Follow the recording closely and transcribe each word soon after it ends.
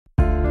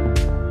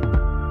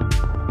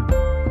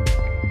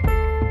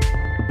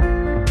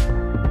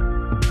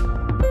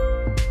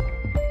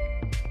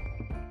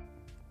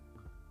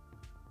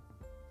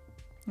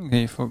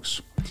Okay,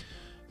 folks,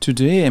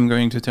 today I'm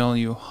going to tell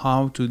you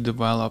how to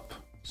develop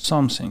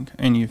something,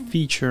 a new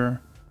feature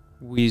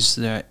with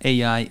the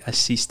AI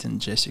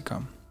assistant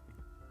Jessica.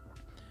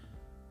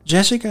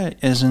 Jessica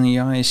is an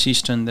AI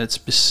assistant that's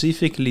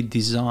specifically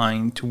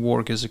designed to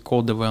work as a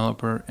code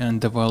developer and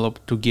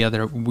develop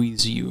together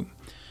with you.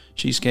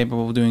 She's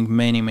capable of doing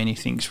many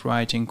things: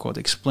 writing code,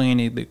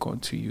 explaining the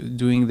code to you,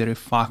 doing the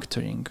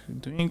refactoring,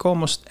 doing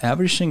almost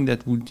everything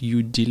that would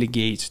you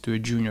delegate to a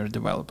junior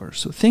developer.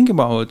 So think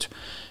about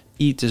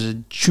it as a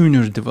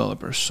junior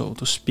developer, so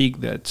to speak,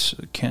 that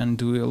can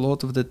do a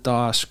lot of the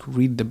task,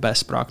 read the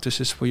best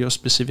practices for your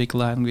specific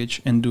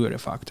language, and do a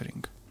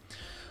refactoring.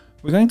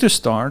 We're going to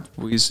start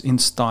with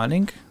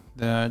installing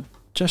the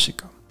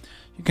Jessica.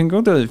 You can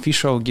go to the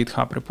official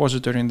GitHub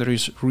repository, and there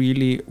is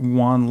really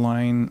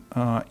one-line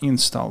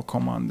install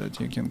command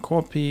that you can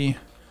copy,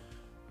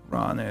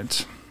 run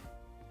it.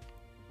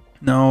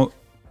 Now,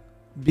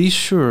 be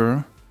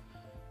sure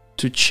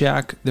to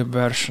check the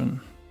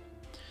version.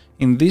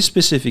 In this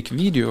specific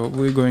video,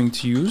 we're going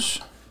to use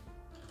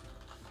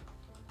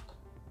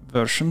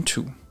version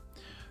 2.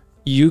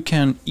 You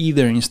can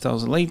either install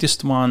the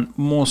latest one,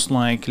 most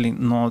likely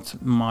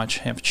not much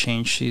have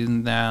changed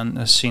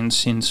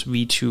since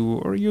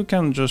V2, or you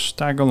can just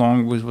tag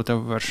along with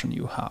whatever version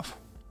you have.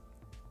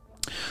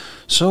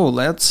 So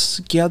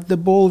let's get the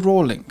ball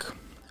rolling.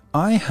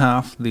 I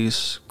have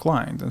this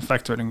client. In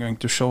fact, I'm going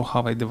to show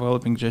how I'm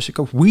developing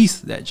Jessica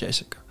with that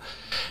Jessica.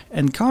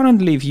 And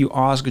currently, if you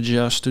ask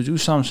Jess to do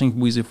something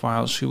with the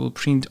file, she will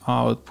print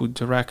output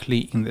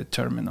directly in the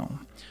terminal.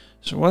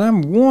 So what I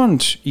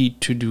want it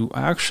to do,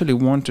 I actually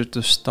wanted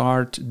to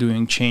start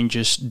doing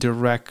changes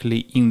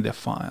directly in the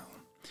file.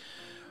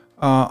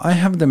 I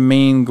have the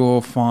main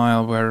Go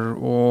file where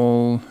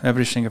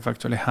everything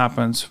effectively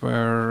happens,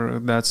 where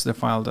that's the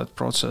file that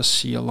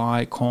processes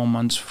CLI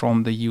commands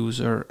from the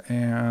user.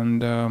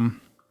 And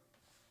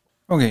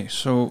okay,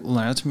 so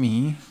let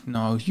me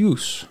now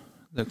use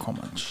the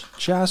commands.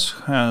 Jess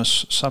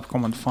has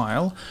subcommand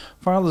file.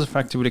 File is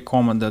effectively a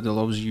command that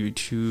allows you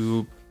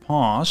to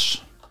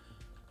pass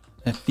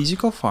a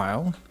physical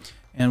file,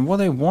 and what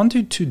I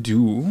wanted to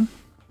do,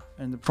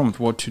 and the prompt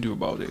what to do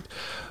about it.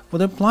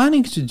 What I'm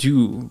planning to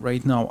do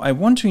right now, I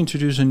want to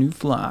introduce a new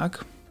flag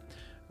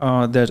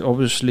that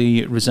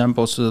obviously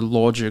resembles the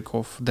logic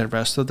of the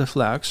rest of the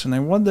flags, and I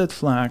want that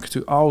flag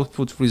to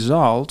output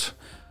result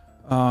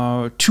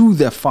to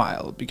the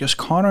file, because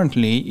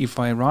currently if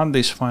I run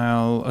this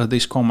file,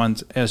 this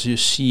command as you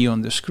see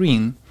on the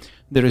screen,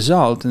 the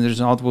result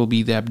will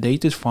be the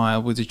updated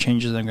file with the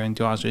changes I'm going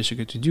to ask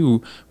Jessica to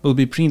do will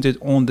be printed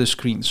on the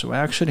screen. So I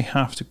actually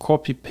have to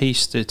copy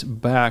paste it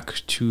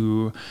back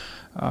to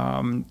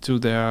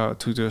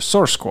the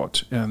source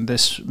code, and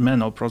this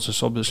manual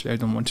process, obviously I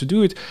don't want to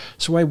do it.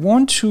 So I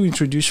want to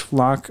introduce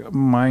flag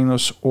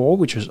 -o,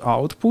 which is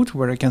output,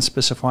 where I can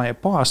specify a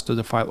path to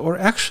the file, or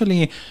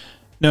actually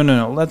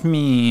no, let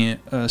me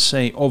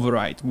say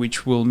override,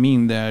 which will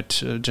mean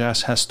that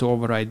Jess has to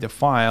override the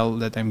file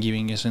that I'm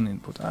giving as an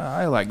input.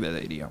 I like that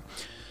idea.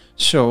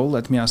 So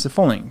let me ask the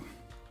following.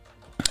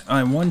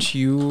 I want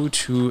you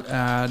to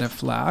add a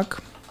flag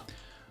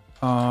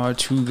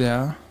to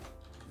the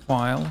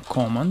file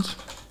command.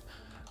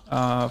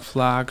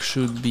 Flag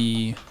should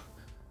be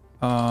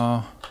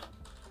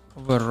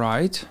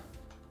override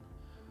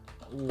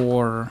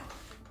or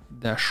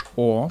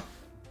 -o.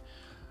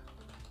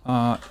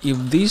 If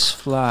this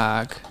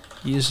flag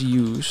is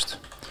used,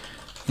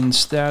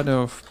 instead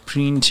of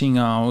printing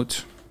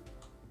out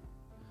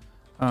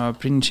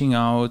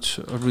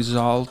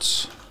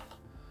results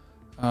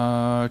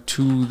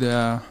to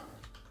the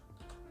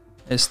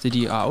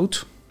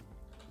stdout,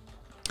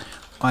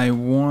 I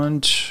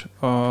want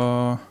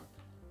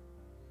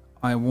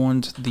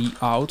the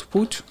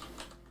output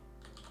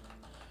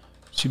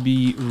to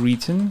be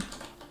written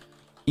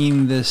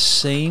in the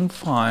same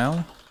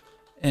file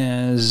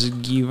as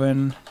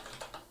given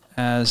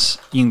as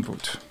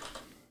input.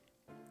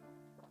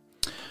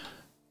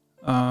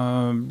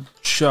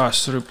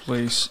 Just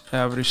replace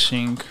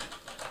everything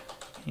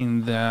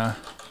in the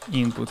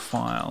input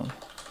file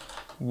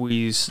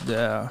with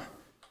the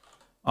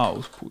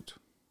output.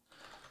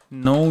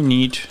 No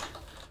need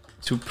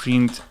to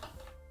print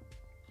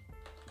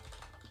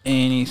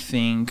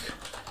anything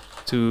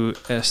to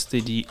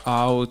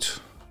stdout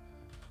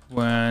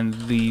when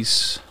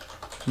this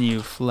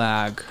new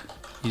flag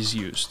is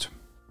used.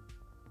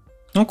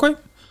 Okay,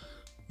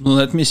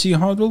 let me see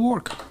how it will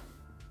work.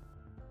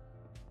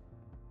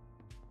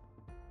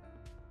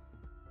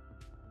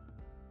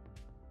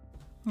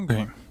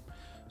 Okay,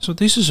 so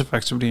this is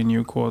effectively a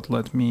new code.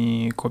 Let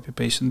me copy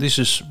paste, and this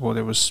is what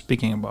I was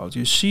speaking about.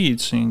 You see,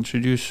 it's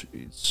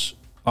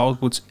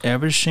outputs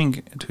everything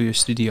to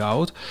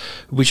stdout,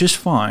 which is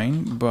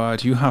fine,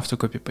 but you have to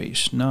copy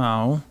paste.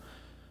 Now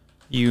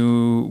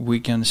we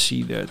can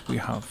see that we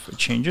have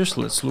changes.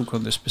 Let's look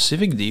at the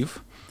specific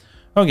div.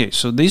 Okay,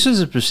 so this is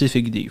a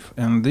specific div,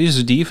 and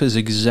this div is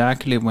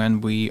exactly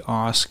when we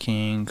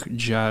asking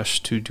Jess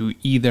to do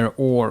either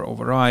or,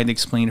 override,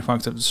 explain the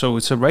factor. So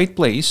it's a right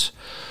place.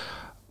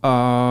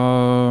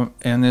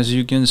 And as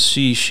you can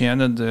see, she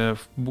added the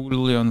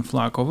Boolean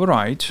flag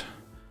override.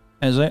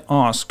 As I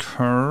ask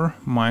her,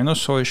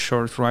 -o is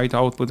short, write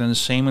output and the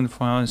same in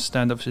file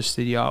instead of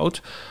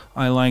std_out.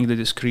 I like the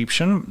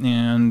description,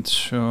 and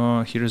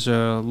here's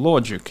a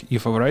logic.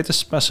 If override is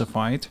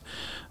specified,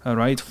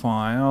 write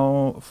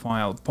file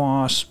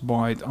pass,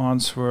 byte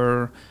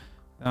answer,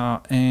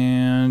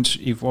 and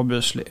if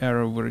obviously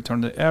error, we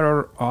return the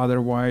error.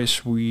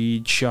 Otherwise,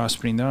 we just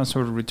print the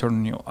answer,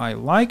 return nil. I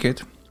like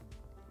it.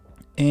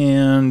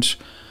 And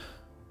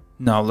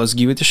now let's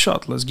give it a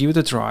shot. Let's give it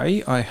a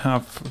try. I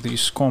have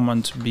this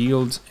command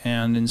build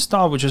and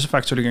install, which is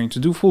effectively going to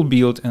do full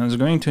build, and it's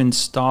going to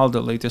install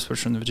the latest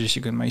version of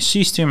Jessica in my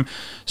system,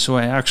 so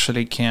I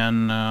actually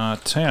can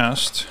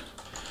test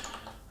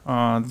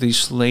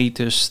these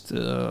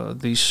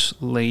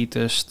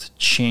latest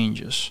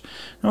changes.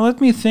 Now let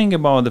me think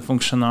about the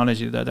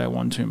functionality that I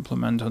want to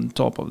implement on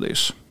top of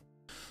this.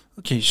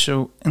 Okay,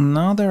 so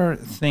another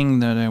thing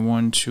that I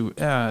want to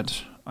add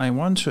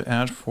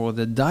for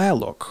the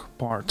dialogue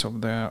part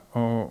of the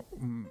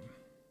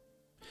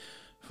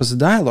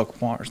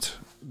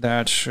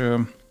that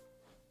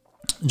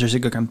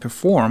Jessica can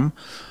perform.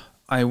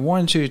 I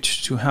want it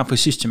to have a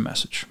system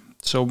message.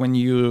 So when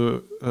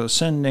you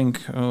sending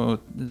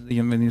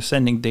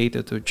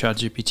data to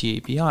ChatGPT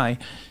API,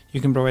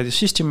 you can provide a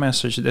system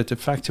message that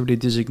effectively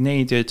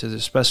designated as a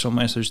special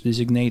message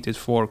designated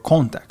for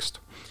context.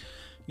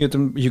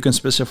 You can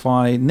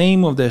specify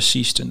name of the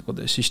assistant, what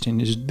the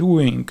assistant is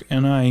doing,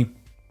 and I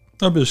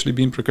obviously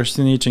been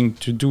procrastinating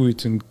to do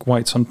it in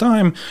quite some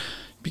time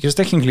because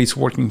technically it's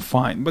working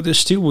fine, but it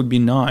still would be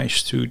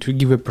nice to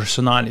give a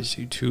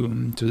personality to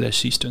the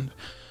assistant.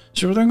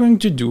 So what I'm going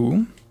to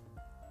do,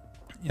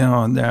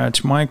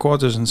 that my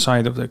code is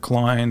inside of the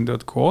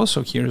client.co,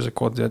 so here's a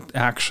code that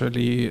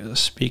actually is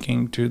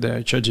speaking to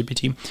the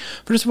ChatGPT.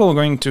 First of all, I'm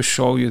going to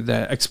show you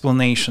the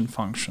explanation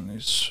function.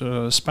 It's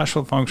a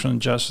special function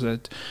just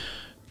that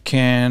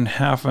can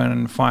have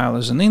a file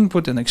as an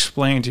input and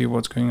explain to you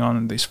what's going on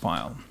in this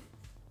file.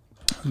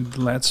 It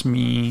lets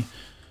me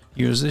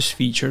use this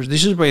feature.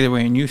 This is, by the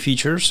way, a new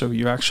feature, so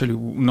you're actually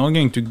not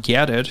going to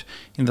get it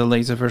in the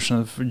later version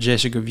of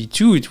Jessica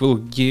v2. It will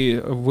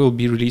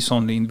be released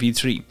only in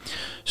v3.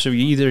 So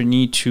you either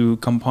need to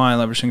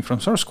compile everything from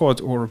source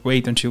code or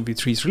wait until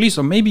v3 is released,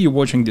 or maybe you're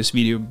watching this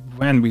video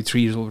when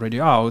v3 is already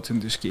out.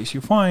 In this case,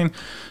 you're fine.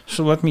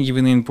 So let me give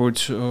an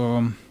input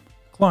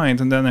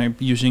client, and then I'm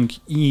using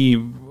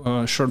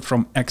short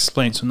from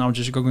explain. So now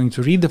Jessica going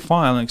to read the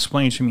file and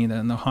explain to me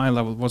then the high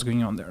level what's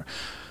going on there.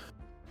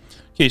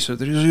 Okay, so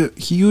there is a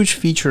huge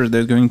feature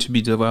that's going to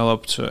be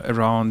developed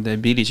around the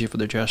ability for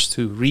the Jess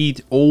to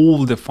read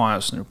all the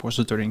files in the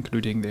repository,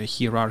 including the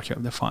hierarchy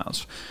of the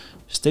files.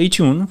 Stay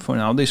tuned. For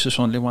now, this is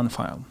only one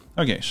file.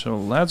 Okay, so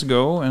let's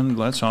go and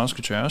let's ask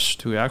Jess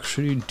to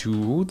actually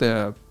do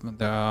the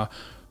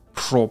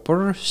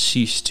proper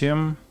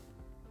system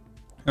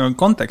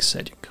context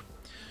setting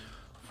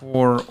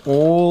for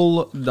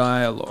all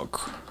dialogue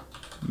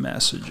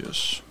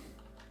messages.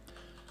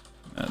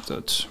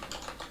 Method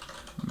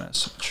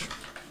message.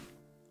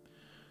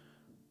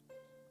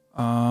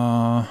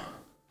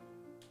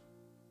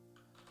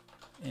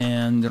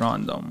 And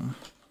random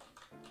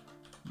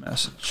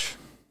message.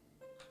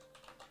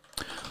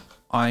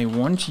 I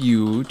want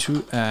you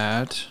to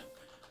add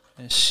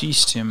a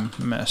system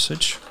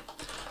message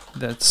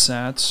that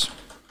sets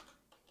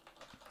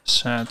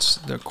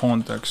the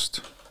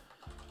context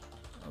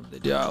of the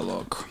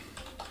dialogue.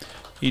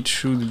 It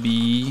should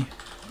be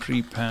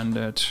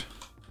prepended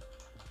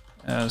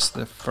as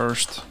the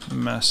first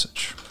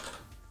message.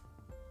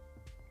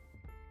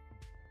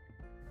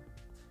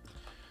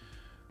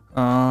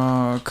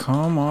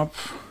 Come up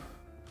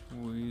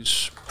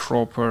with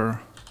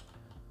proper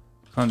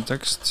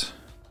context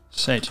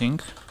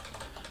setting,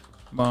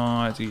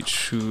 but it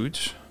should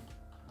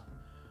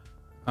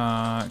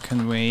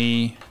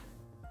convey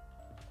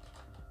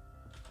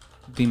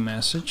the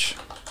message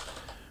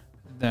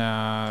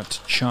that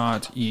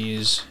chat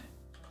is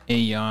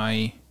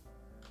AI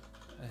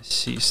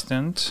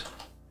assistant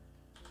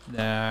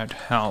that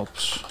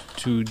helps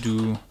to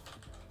do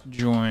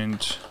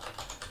joint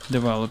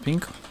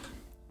development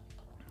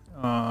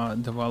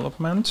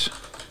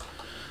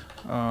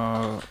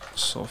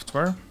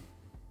software.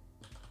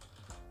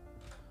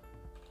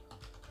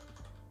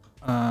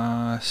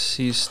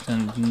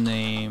 Assistant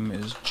name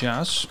is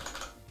Jess,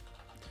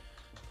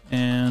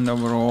 and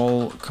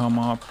overall come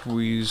up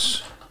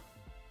with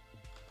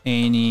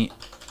any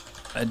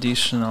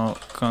additional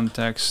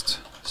context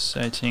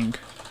setting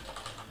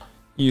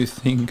you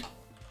think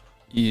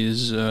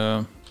is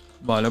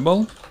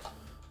valuable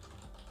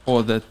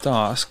for the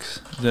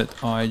tasks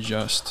that I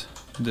just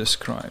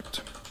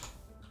described.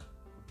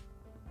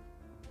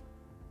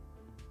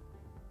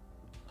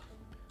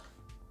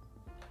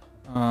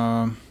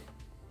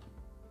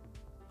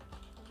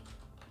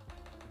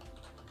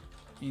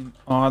 In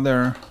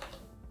other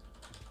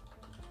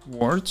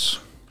words,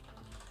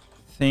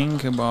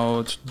 think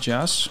about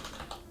Jess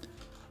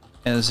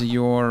as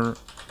your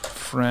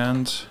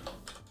friend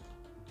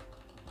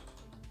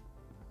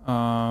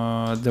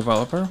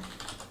developer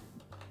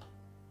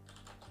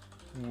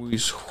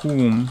with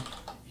whom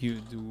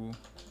you do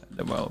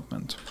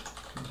development.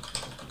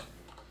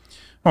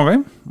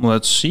 Okay,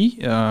 let's see.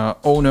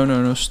 Oh,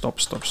 no, stop.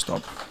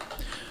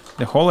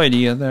 The whole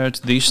idea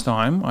that this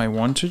time I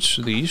wanted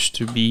this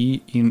to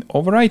be in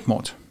overwrite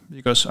mode,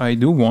 because I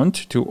do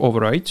want to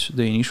overwrite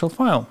the initial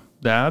file.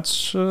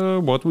 That's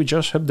what we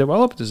just have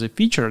developed as a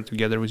feature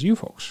together with you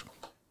folks.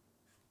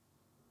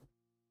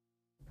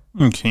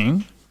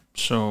 Okay,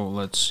 so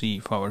let's see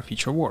if our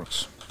feature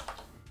works.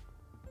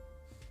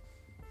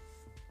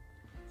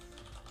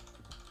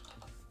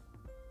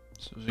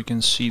 So as you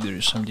can see, there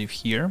is some div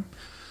here.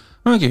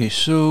 Okay,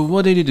 so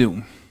what did it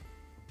do?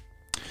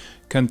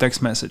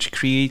 Context message,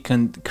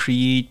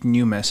 create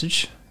new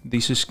message.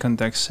 This is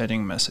context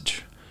setting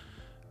message.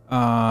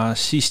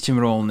 System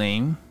role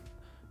name.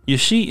 You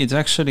see, it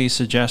actually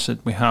suggests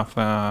that we have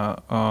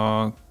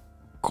a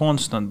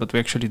constant, but we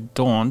actually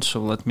don't. So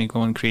let me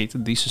go and create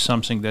it. This is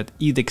something that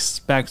it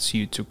expects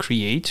you to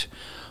create.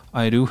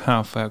 I do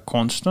have a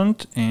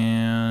constant,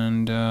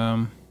 and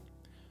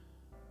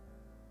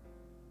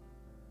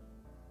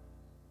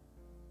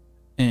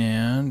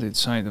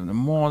inside of the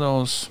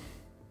models,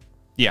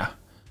 yeah.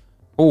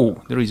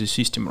 Oh, there is a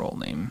system role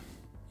name.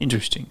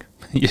 Interesting.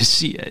 You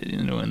see, I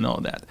didn't even know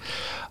that.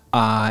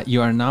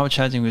 You are now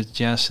chatting with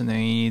Jess, and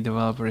a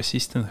developer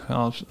assistant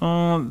helps.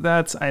 Oh,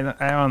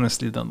 I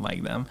honestly don't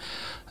like them.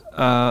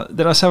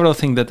 There are several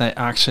things that I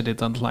actually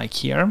don't like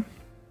here.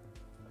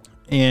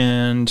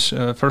 And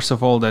first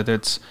of all, that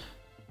it's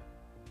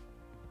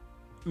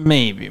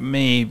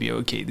maybe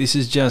okay. This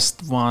is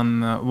just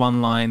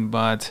one line,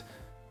 but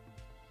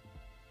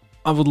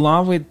I would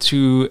love it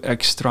to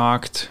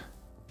extract.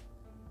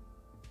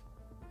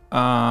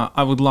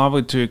 I would love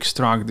it to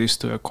extract this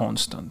to a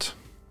constant.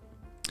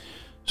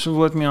 So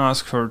let me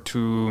ask her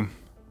to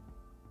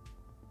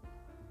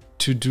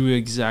do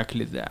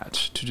exactly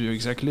that.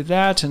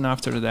 And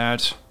after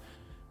that,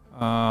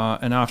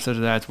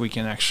 we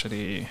can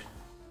actually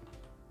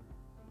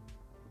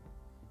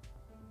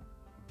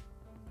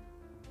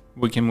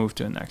move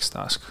to the next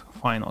task,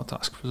 final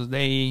task for the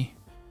day,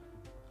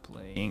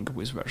 playing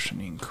with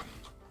versioning.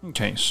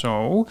 Okay,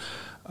 so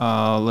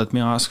let me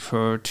ask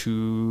her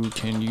to,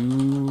 can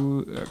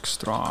you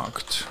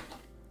extract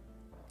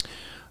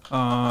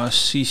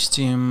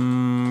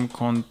system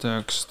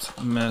context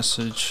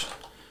message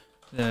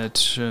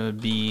that's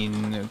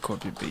been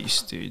copy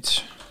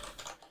pasted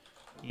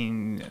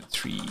in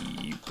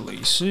 3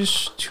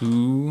 places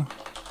to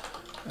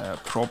a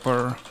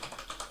proper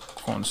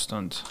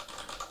constant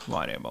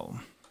variable.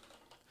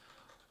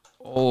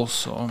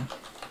 Also,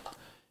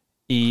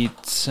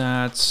 it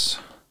sets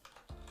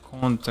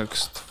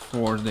context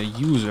for the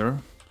user.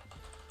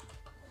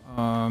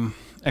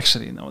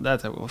 Actually, no,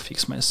 that I will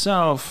fix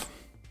myself.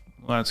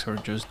 Let her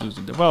just do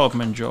the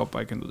development job.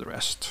 I can do the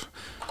rest.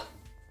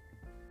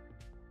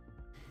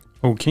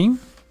 Okay,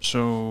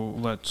 so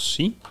let's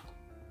see.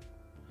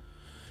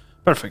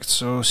 Perfect.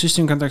 So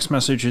system context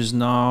message is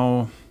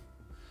now.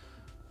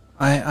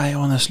 I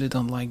honestly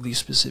don't like this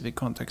specific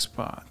context,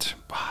 but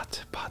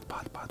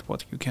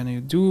what can you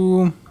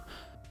do?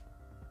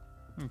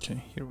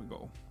 Okay, here we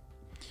go.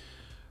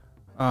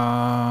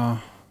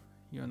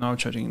 You're now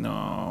chatting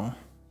now.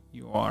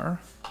 You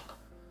are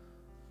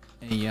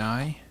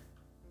AI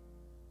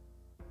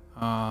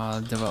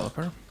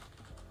developer.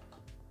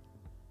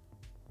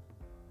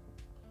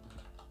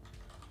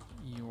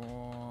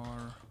 Your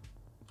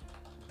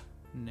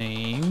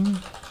name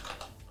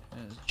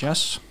is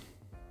Jess.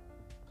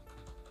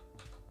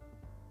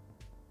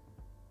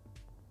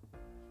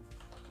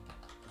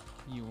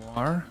 You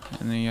are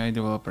an AI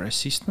developer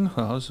assistant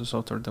who helps with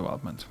software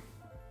development.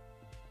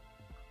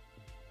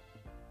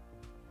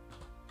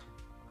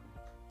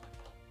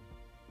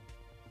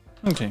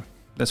 Okay,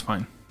 that's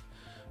fine.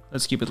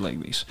 Let's keep it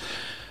like this.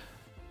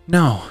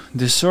 Now,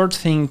 the third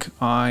thing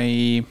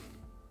I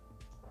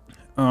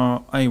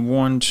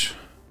want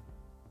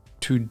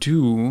to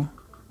do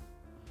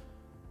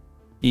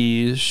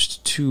is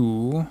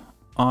to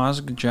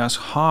ask Jess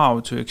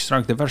how to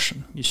extract the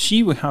version. You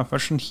see, we have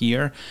version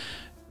here,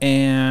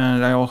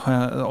 and I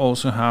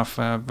also have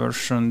a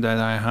version that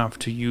I have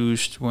to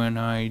use when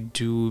I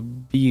do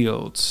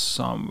build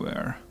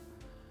somewhere.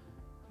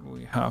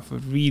 We have a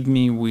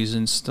readme with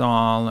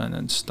install, and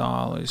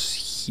install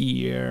is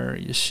here.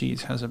 You see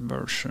it has a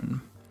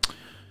version.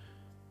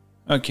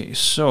 Okay,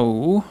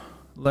 so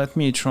let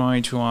me try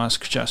to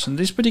ask Jess. In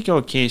this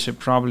particular case, I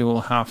probably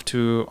will have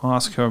to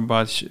ask her,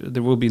 but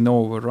there will be no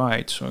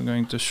override. So I'm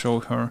going to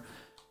show her.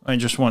 I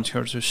just want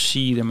her to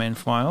see the main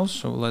file.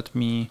 So let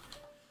me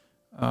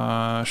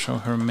show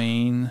her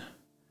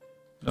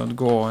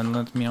main.go, and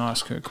let me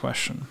ask her a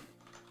question.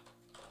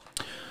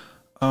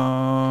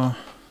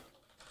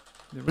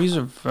 There is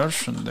a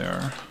version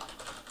there.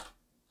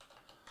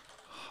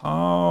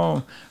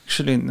 How?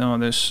 Actually, no,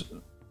 there's...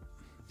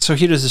 So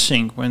here is the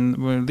thing.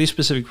 When this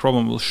specific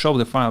problem will show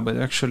the file, but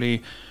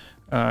actually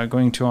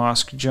going to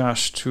ask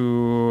Jess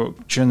to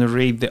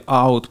generate the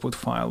output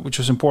file, which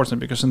is important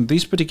because in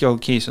this particular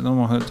case I don't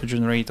want her to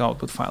generate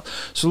output file.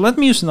 So let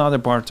me use another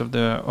part of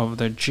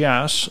the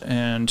Jess,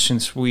 and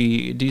since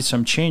we did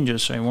some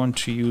changes, I want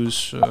to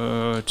use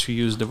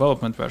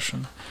development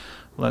version.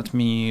 Let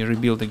me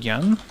rebuild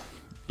again,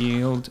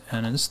 build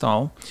and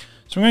install.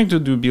 So I'm going to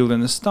do build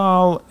and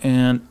install,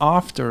 and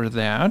after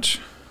that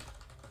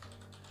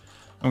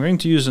I'm going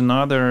to use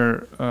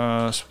another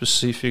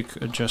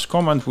specific Jess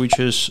command, which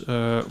is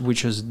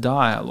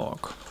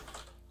dialog.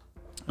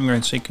 I'm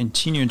going to say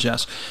continue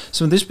Jess.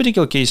 So in this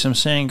particular case, I'm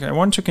saying I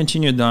want to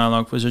continue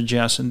dialog with a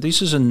Jess, and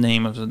this is the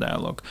name of the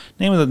dialog.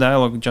 Name of the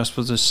dialog just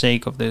for the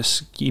sake of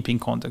this keeping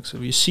context. So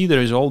you see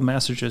there is all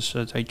messages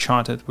that I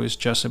chatted with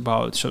Jess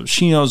about. So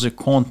she knows the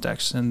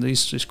context, and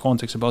this is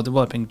context about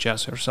developing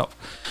Jess herself.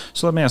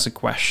 So let me ask a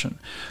question.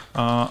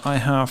 I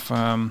have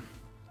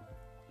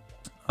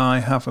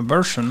a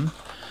version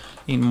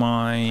in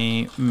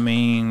my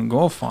main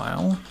Go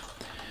file.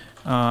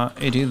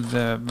 It is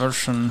the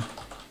version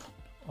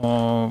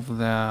of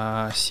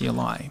the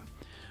CLI.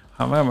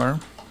 However,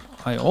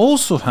 I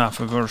also have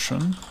a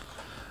version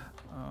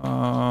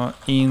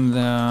in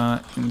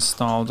the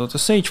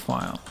install.sh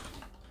file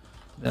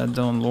that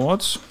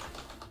downloads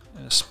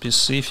a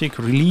specific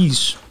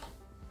release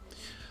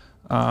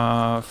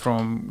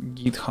from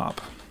GitHub.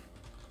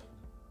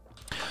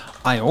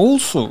 I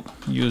also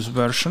use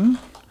version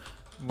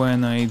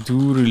when I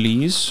do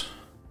release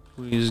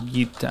with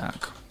git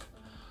tag.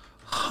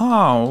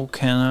 How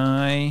can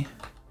I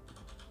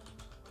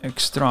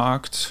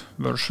extract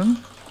version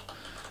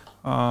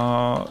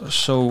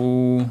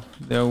so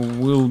there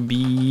will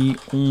be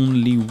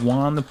only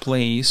one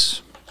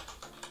place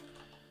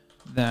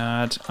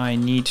that I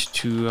need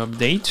to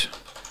update,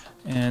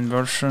 and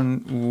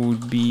version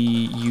would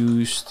be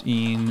used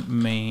in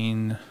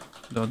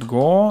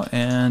main.go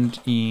and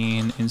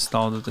in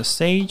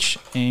install.sh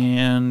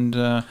and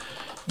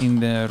in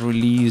the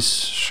release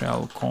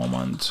shell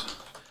command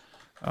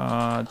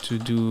to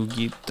do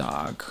git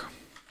tag.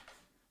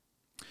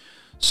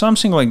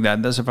 Something like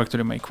that. That's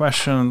effectively my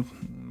question.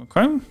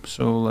 Okay,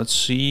 so let's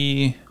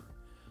see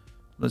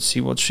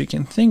what she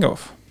can think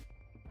of.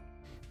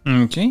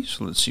 Okay,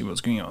 so let's see what's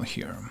going on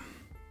here.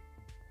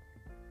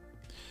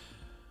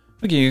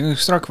 Okay, you can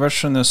extract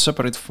version as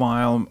separate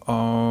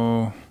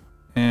file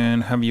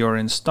and have your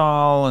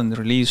install and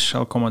release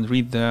shell command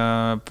read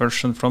the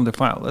version from the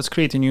file. Let's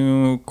create a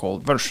new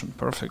called version.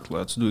 Perfect,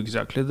 let's do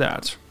exactly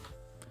that.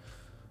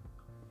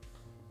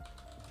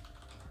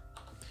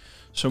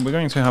 So we're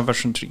going to have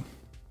version 3.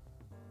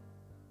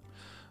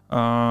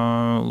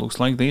 Looks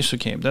like this.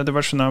 Okay, update the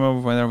version number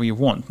whenever you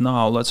want.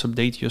 Now let's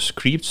update your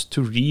scripts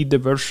to read the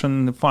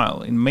version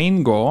file. In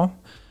main Go,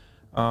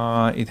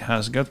 it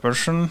has get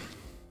version.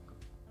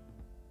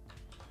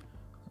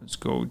 Let's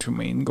go to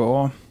main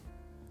Go.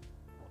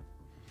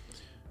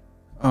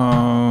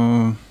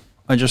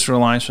 I just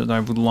realized that I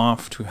would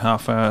love to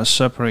have a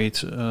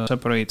separate.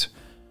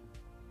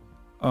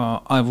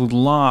 I would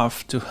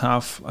love to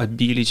have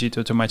ability to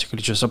automatically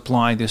just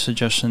apply the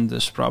suggestion.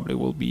 This probably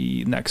will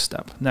be next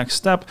step. Next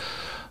step,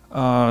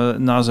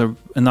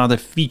 another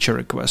feature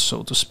request,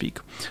 so to speak.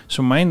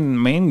 So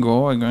main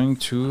Go, I'm going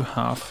to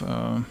have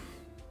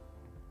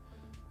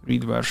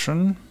read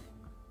version,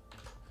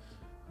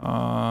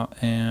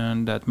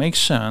 and that makes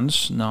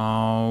sense.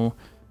 Now,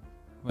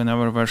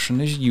 whenever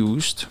version is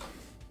used,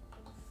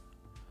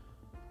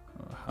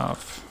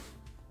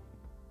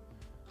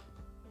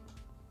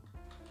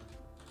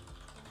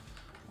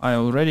 I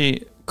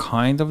already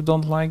kind of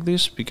don't like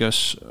this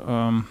because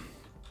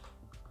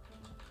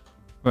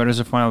where is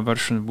the file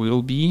version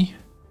will be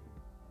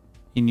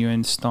in your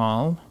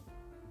install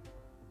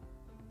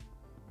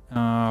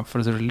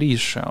for the release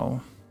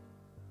shell.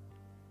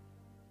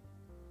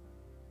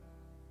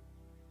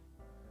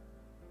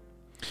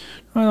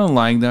 I don't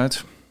like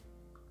that.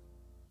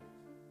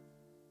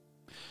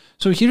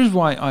 So here's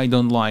why I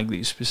don't like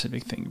this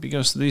specific thing,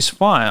 because this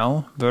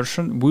file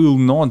version will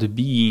not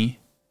be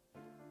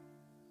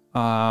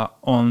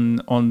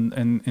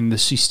in the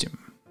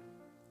system.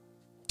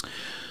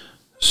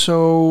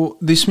 So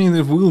this means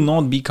it will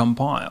not be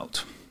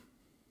compiled.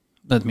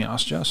 Let me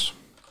ask Jess.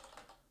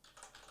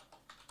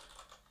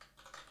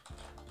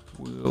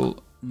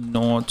 Will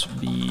not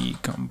be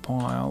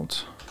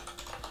compiled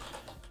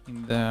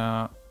in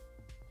the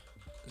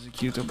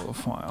executable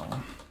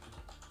file.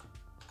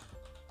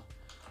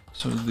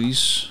 So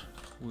this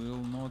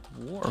will not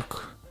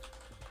work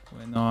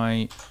when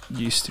I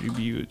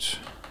distribute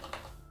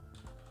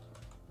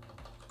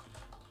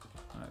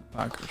my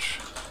package.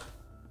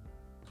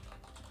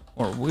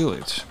 Or will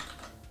it?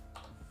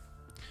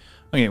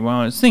 Okay,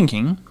 while I was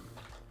thinking,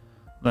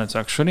 let's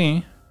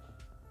actually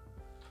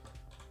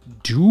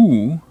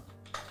do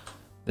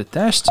the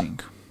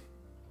testing.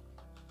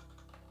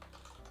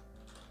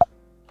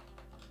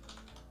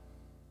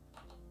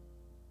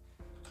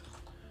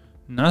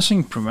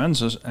 Nothing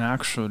prevents us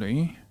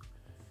actually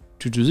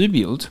to do the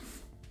build,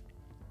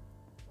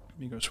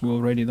 because we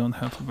already don't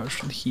have a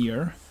version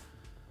here.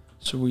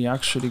 So we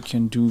actually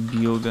can do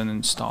build and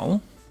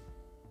install.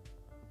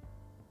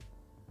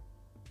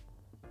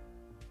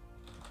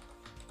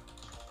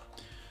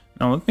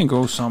 Now let me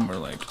go somewhere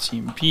like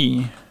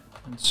TMP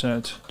and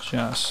set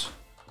Jess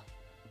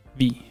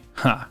V.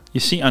 Ha, you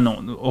see, I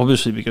know,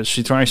 obviously, because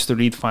she tries to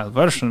read file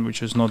version,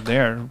 which is not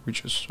there,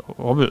 which is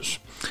obvious.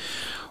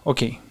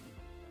 Okay.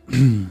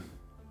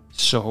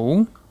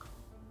 So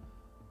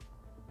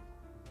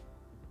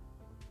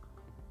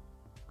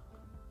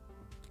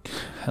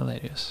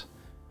hilarious.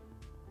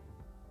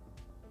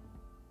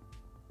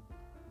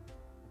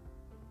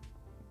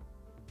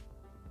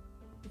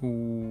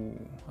 Ooh,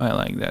 I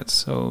like that.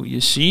 So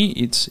you see,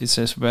 it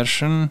says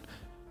version.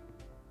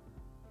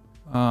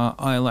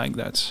 I like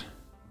that.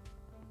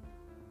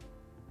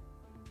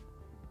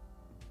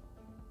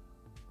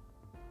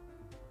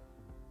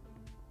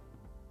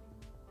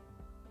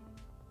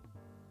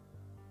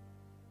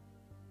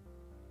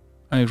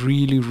 I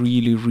really,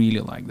 really,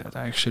 really like that.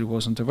 I actually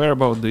wasn't aware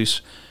about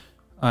this.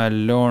 I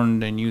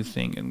learned a new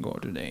thing in Go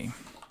today.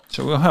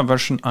 So we'll have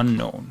version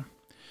unknown,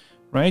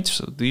 right?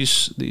 So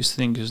this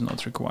thing is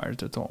not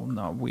required at all.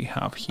 Now we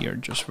have here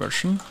just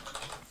version.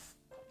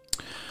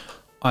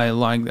 I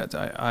like that.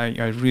 I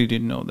really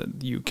didn't know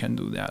that you can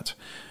do that.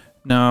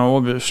 Now,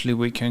 obviously,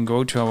 we can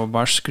go to our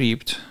bash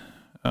script.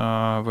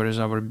 Where is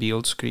our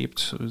build script?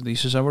 So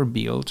this is our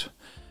build.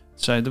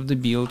 Side of the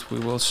build, we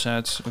will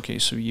set. Okay,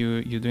 so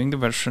you're doing the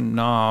version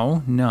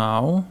now.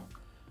 Now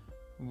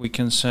we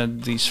can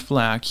set this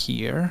flag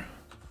here.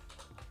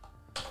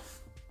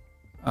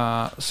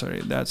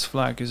 Sorry, that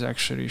flag is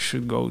actually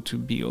should go to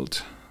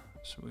build.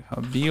 So we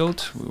have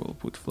build. We will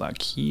put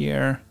flag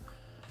here.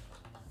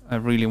 I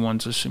really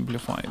want to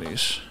simplify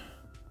this,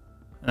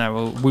 and I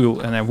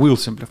will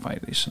simplify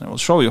this, and I will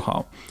show you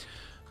how.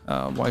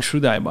 Why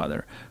should I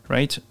bother,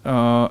 right?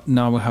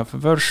 Now we have a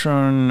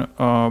version.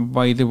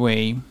 By the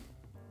way,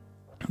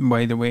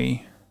 let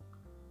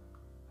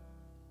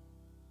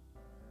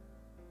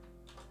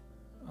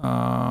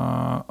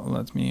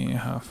me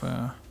have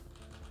a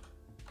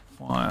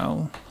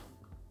file.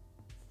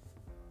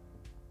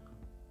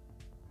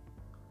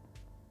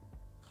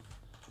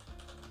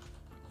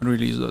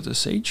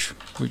 Release.sh,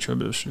 which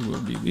obviously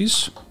will be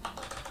this.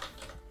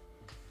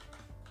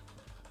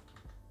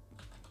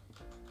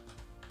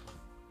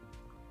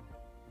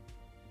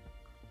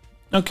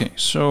 Okay,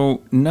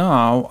 so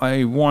now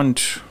I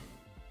want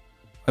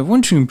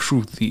to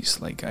improve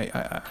this. Like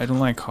I don't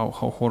like how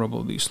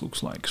horrible this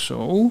looks like.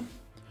 So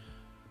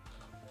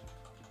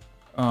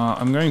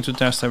I'm going to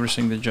test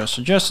everything that Jess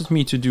suggested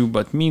me to do,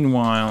 but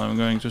meanwhile I'm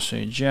going to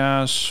say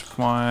Jess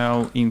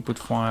file input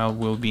file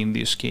will be in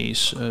this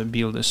case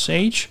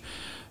build.sh,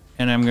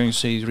 and I'm going to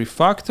say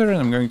refactor, and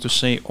I'm going to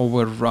say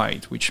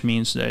overwrite, which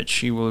means that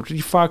she will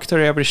refactor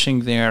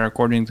everything there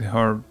according to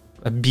her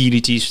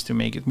abilities to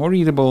make it more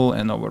readable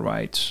and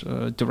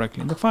overwrite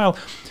directly in the file.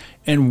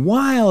 And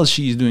while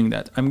she's doing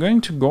that, I'm going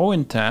to go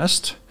and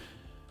test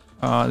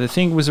the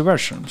thing with the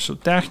version. So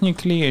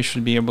technically I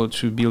should be able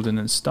to build and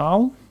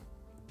install.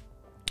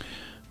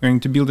 I'm going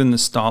to build and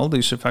install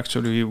this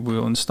effectively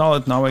will install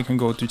it. Now I can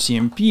go to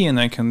TMP and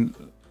I can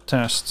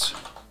test.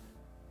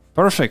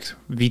 Perfect,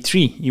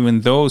 v3,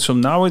 even though, so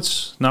now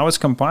it's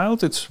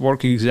compiled, it's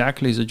working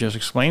exactly as I just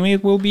explained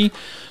it will be.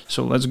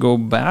 So let's go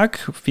back,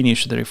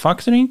 finish the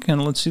refactoring,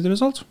 and let's see the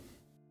result.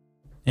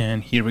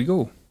 And here we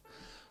go.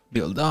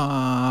 Build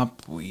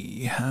up,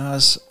 we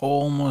has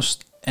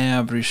almost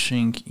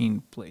everything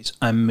in place.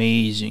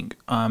 Amazing,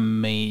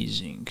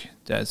 amazing,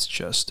 that's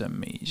just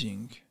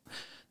amazing.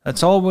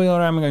 That's all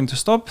where I'm going to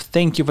stop.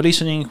 Thank you for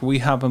listening. We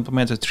have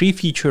implemented 3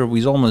 features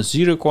with almost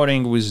 0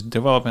 coding with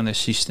development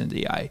assistant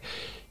AI.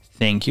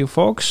 Thank you,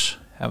 folks.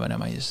 Have a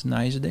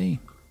nice day.